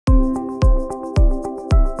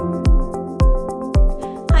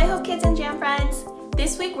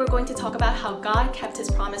This week we're going to talk about how God kept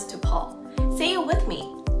his promise to Paul. Say it with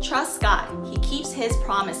me. Trust God. He keeps his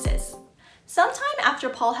promises. Sometime after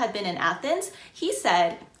Paul had been in Athens, he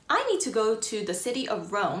said, I need to go to the city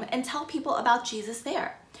of Rome and tell people about Jesus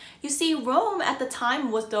there. You see, Rome at the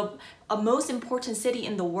time was the most important city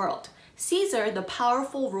in the world. Caesar, the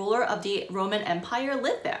powerful ruler of the Roman Empire,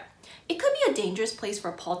 lived there. It could be a dangerous place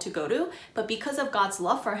for Paul to go to, but because of God's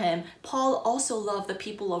love for him, Paul also loved the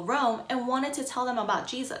people of Rome and wanted to tell them about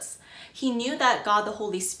Jesus. He knew that God the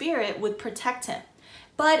Holy Spirit would protect him.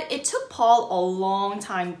 But it took Paul a long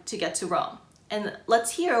time to get to Rome. And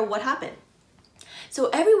let's hear what happened. So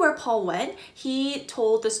everywhere Paul went, he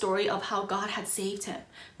told the story of how God had saved him.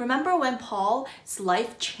 Remember when Paul's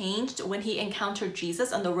life changed when he encountered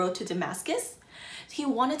Jesus on the road to Damascus? He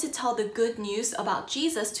wanted to tell the good news about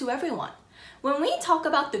Jesus to everyone. When we talk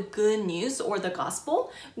about the good news or the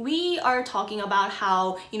gospel, we are talking about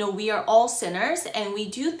how, we are all sinners and we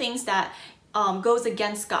do things that goes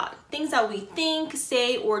against God. Things that we think,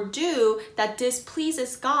 say, or do that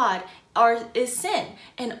displeases God is sin,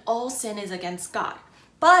 and all sin is against God.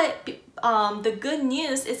 But the good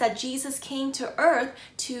news is that Jesus came to earth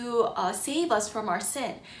to save us from our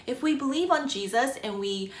sin. If we believe on Jesus and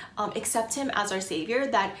we accept him as our Savior,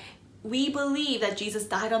 that we believe that Jesus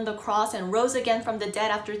died on the cross and rose again from the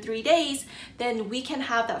dead after 3 days, then we can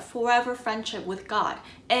have that forever friendship with God.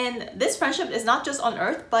 And this friendship is not just on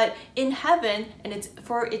earth, but in heaven, and it's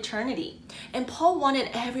for eternity. And Paul wanted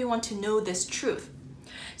everyone to know this truth.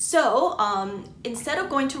 So instead of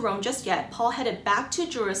going to Rome just yet, Paul headed back to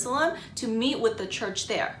Jerusalem to meet with the church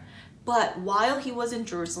there. But while he was in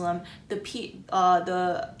Jerusalem,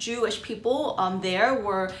 the Jewish people there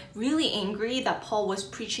were really angry that Paul was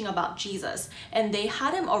preaching about Jesus, and they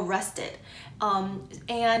had him arrested.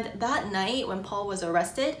 And that night when Paul was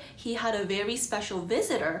arrested, he had a very special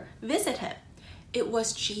visitor visit him. It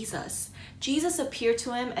was Jesus. Jesus appeared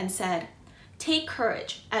to him and said, "Take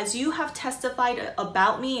courage, as you have testified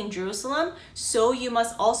about me in Jerusalem, so you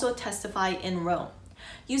must also testify in Rome."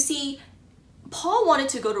 You see, Paul wanted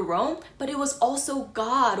to go to Rome, but it was also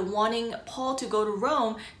God wanting Paul to go to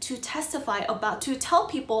Rome to to tell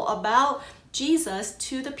people about Jesus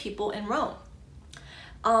to the people in Rome.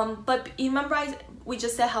 But you remember we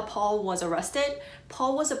just said how Paul was arrested?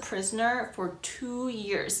 Paul was a prisoner for 2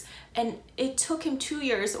 years, and it took him 2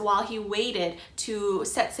 years while he waited to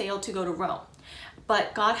set sail to go to Rome.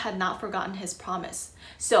 But God had not forgotten his promise.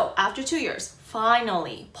 So after 2 years,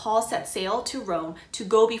 finally, Paul set sail to Rome to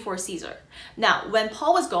go before Caesar. Now, when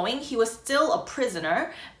Paul was going, he was still a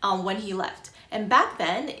prisoner when he left. And back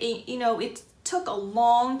then, it took a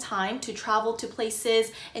long time to travel to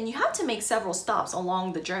places, and you had to make several stops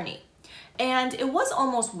along the journey. And it was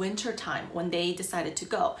almost winter time when they decided to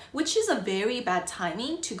go, which is a very bad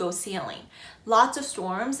timing to go sailing. Lots of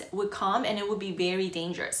storms would come and it would be very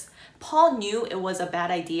dangerous. Paul knew it was a bad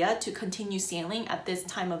idea to continue sailing at this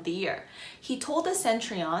time of the year. He told the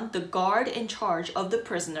centurion, the guard in charge of the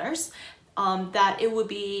prisoners, that it would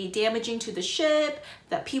be damaging to the ship,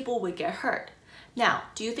 that people would get hurt. Now,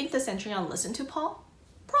 do you think the centurion listened to Paul?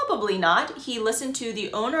 Probably not. He listened to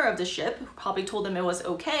the owner of the ship, who probably told him it was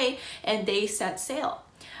okay, and they set sail.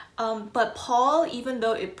 But Paul, even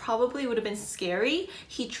though it probably would have been scary,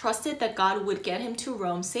 he trusted that God would get him to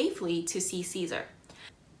Rome safely to see Caesar.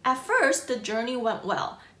 At first, the journey went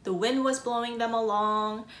well. The wind was blowing them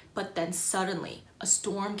along, but then suddenly a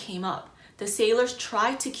storm came up. The sailors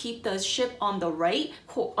tried to keep the ship on the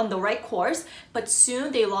right course, but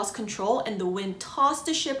soon they lost control and the wind tossed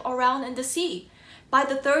the ship around in the sea. By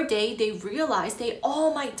the third day, they realized they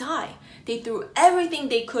all might die. They threw everything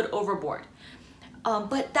they could overboard.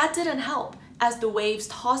 But that didn't help. As the waves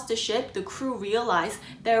tossed the ship, the crew realized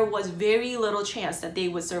there was very little chance that they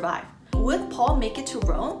would survive. Would Paul make it to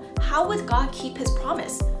Rome? How would God keep his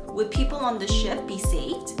promise? Would people on the ship be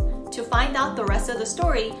saved? To find out the rest of the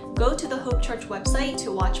story, go to the Hope Church website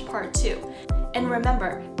to watch part 2. And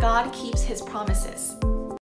remember, God keeps his promises.